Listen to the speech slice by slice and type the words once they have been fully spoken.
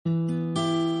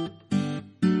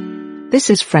This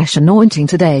is Fresh Anointing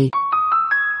Today,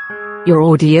 your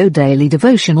audio daily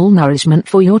devotional nourishment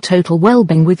for your total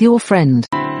well-being with your friend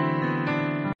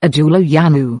Adulo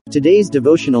Yanu. Today's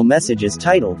devotional message is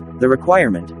titled, The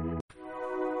Requirement.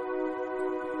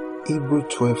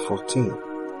 Hebrews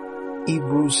 12:14.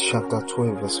 Hebrews chapter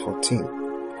 12 verse 14.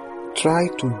 Try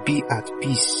to be at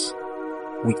peace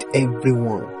with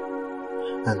everyone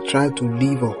and try to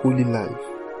live a holy life,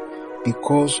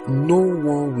 because no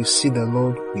one will see the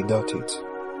Lord without it.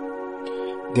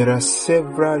 There are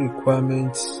several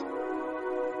requirements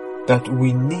that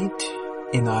we need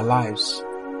in our lives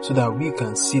so that we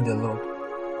can see the Lord.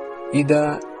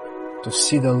 Either to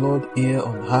see the Lord here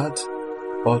on earth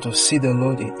or to see the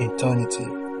Lord in eternity.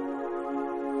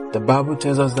 The Bible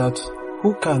tells us that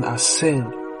who can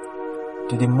ascend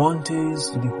to the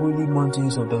mountains, to the holy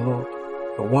mountains of the Lord?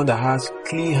 The one that has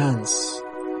clean hands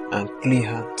and clean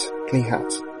heart.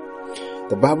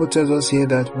 The Bible tells us here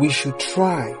that we should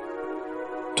try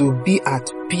to be at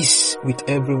peace with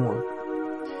everyone.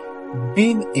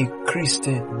 Being a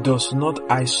Christian does not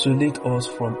isolate us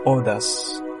from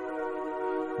others.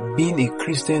 Being a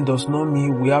Christian does not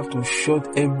mean we have to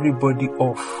shut everybody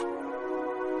off.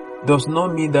 Does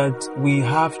not mean that we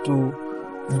have to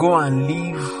go and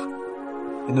live,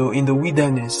 in the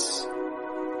wilderness.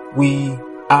 We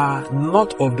are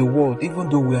not of the world, even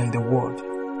though we are in the world.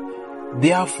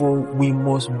 Therefore, we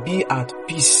must be at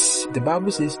peace. The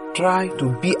Bible says, try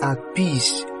to be at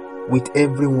peace with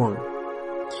everyone.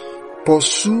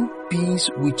 Pursue peace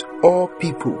with all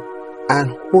people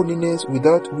and holiness,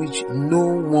 without which no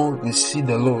one will see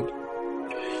the Lord.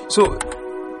 So,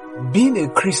 being a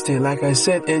Christian, like I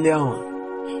said earlier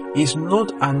on, is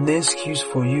not an excuse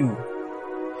for you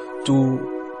to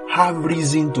have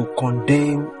reason to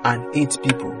condemn and hate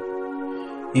people.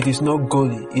 It is not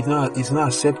godly. It's not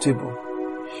acceptable.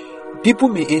 People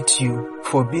may hate you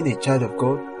for being a child of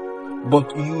God,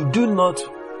 but you do not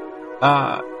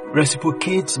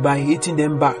reciprocate by hating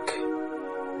them back.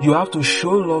 You have to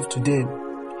show love to them,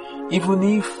 even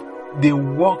if they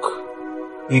walk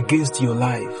against your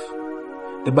life.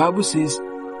 The Bible says,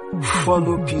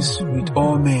 follow peace with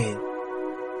all men,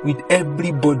 with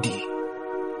everybody.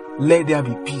 Let there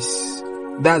be peace.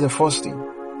 That's the first thing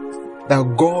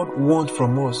that God wants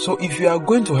from us. So if you are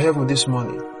going to heaven this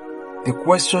morning, the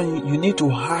question you need to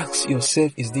ask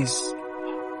yourself is this: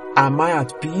 am I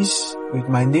at peace with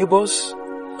my neighbors?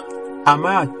 Am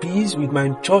I at peace with my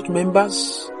church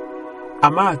members?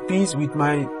 Am I at peace with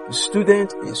my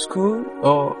students in school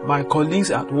or my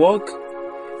colleagues at work?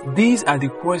 These are the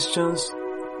questions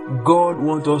God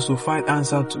wants us to find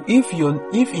answer to. If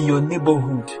in your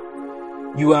neighborhood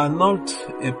you are not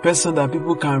a person that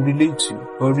people can relate to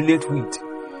or relate with,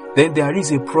 then there is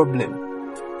a problem.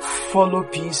 Follow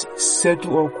peace,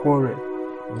 settle all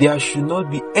quarrel. There should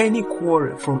not be any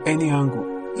quarrel from any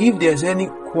angle. If there's any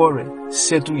quarrel,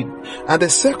 settle it. And the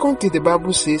second thing the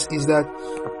Bible says is that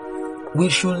we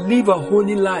should live a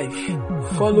holy life.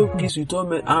 Follow peace with all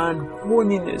men and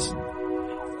holiness.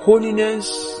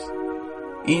 Holiness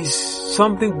is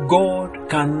something God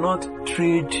cannot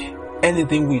trade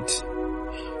anything with.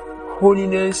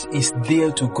 Holiness is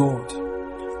dear to God.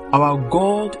 Our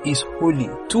God is holy,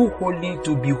 too holy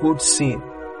to behold sin.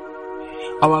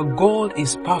 Our God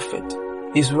is perfect,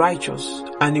 is righteous,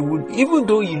 and He would, even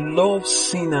though He loves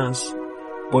sinners,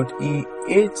 but He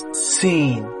hates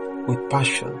sin with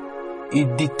passion. He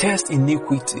detests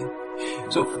iniquity.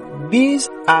 So these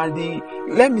are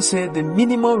the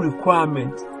minimum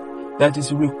requirement that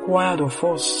is required of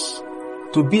us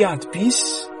to be at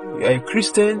peace. You are a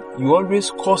Christian, you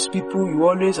always curse people, you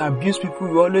always abuse people,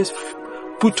 you always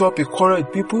put up a quarrel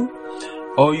with people.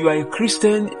 Or you are a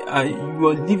Christian, you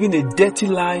are living a dirty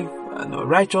life, a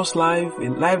righteous life, a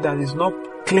life that is not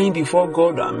clean before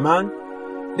God and man.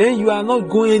 Then you are not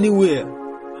going anywhere.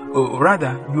 Or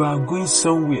rather, you are going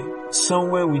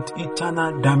somewhere with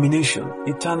eternal damnation,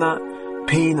 eternal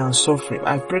pain and suffering.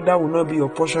 I pray that will not be your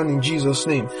portion in Jesus'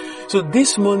 name. So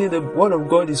this morning, the Word of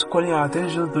God is calling our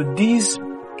attention to these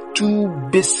two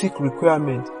basic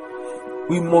requirements.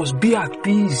 We must be at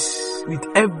peace with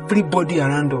everybody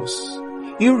around us,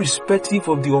 irrespective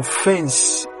of the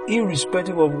offense,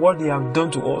 irrespective of what they have done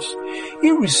to us,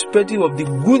 irrespective of the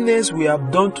goodness we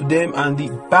have done to them and the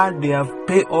bad they have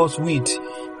paid us with.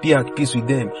 Be at peace with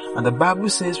them. And the Bible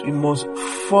says we must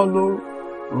follow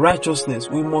righteousness.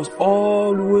 We must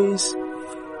always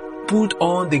put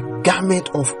on the garment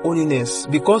of holiness,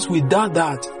 because without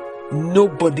that,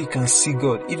 nobody can see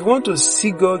God. If you want to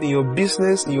see God in your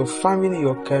business, in your family, in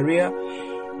your career,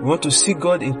 you want to see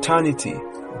God in eternity,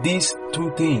 These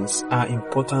two things are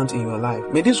important in your life.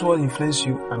 May this word influence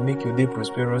you and make your day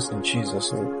prosperous in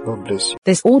Jesus' name. God bless you.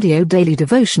 This audio daily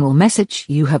devotional message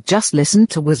you have just listened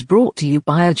to was brought to you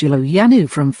by Ajulo Yanu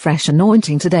from Fresh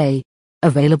Anointing Today.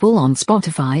 Available on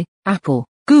Spotify, Apple,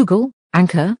 Google,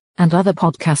 Anchor, and other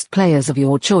podcast players of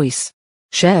your choice.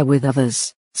 Share with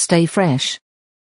others. Stay fresh.